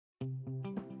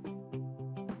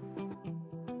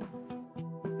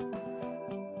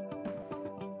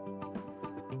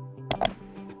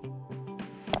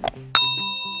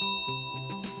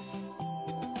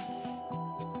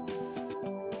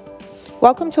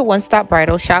Welcome to One Stop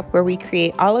Bridal Shop, where we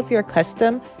create all of your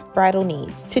custom bridal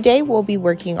needs. Today we'll be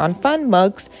working on fun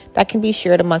mugs that can be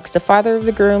shared amongst the father of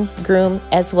the groom,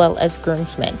 as well as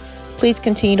groomsmen. Please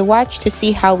continue to watch to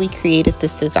see how we created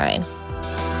this design.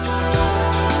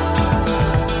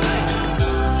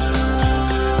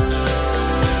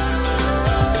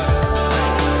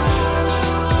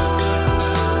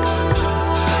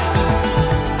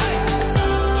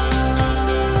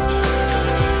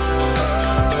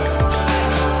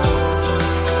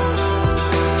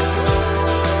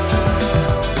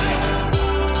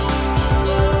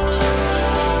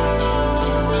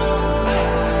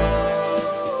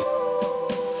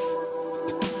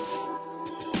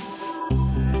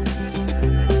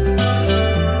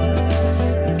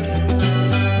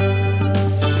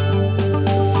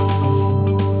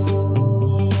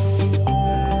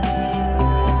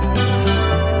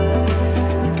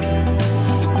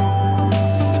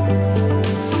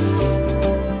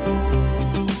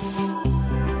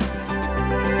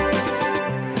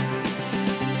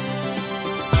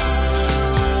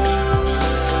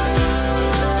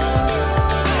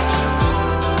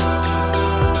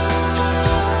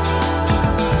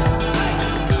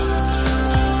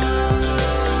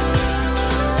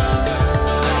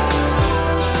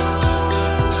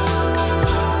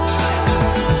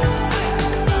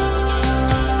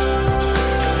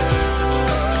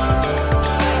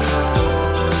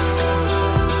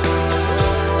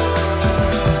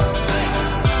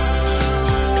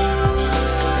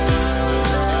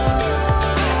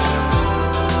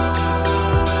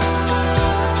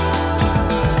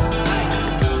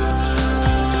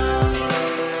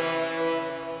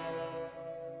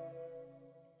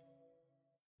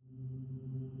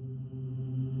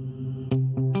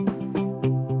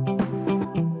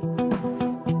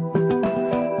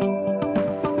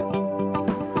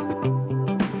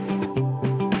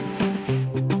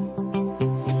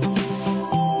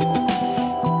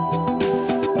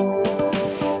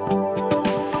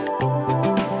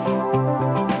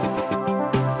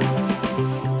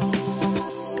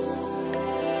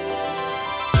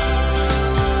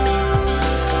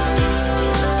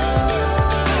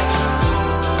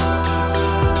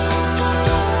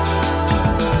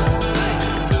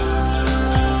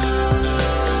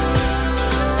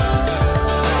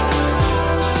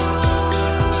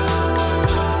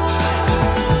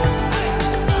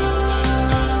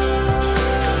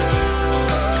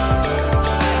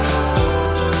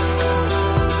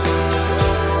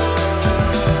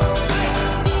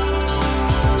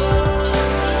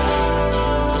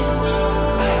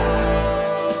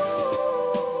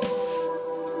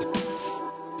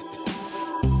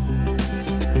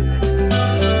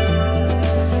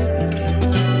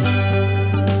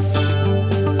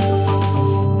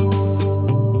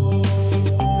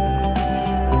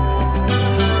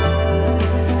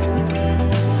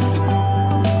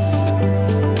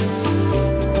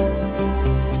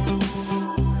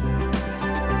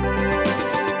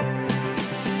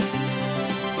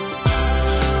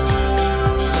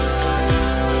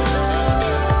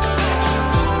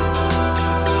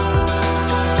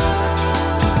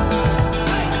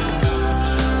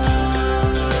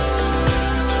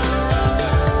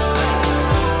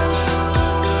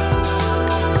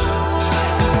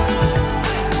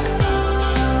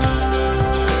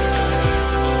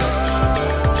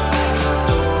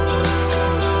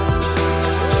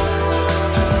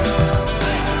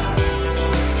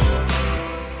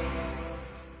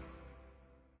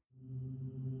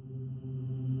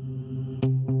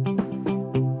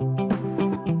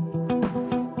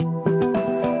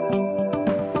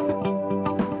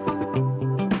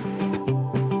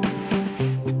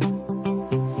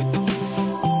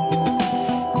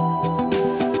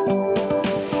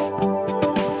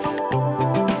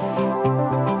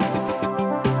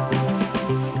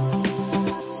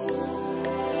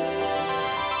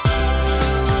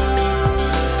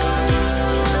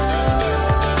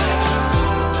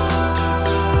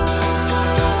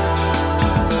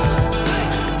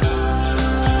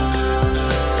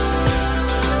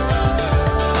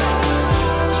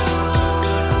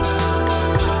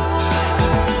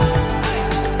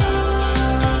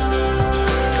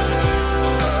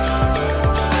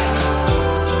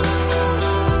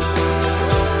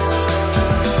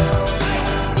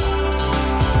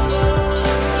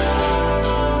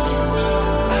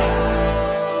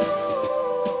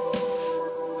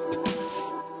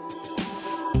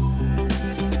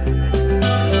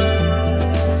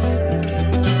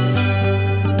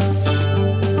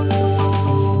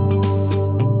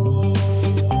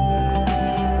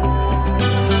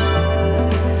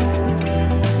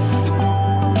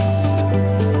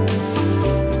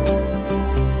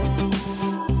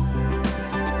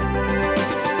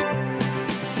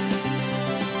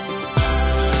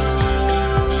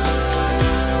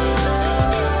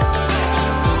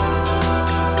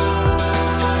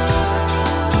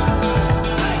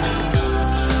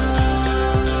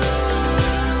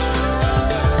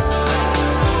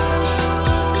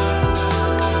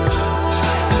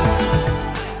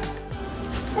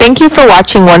 Thank you for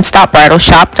watching One Stop Bridal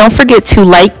Shop. Don't forget to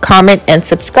like, comment, and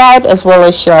subscribe, as well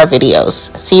as share our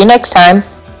videos. See you next time.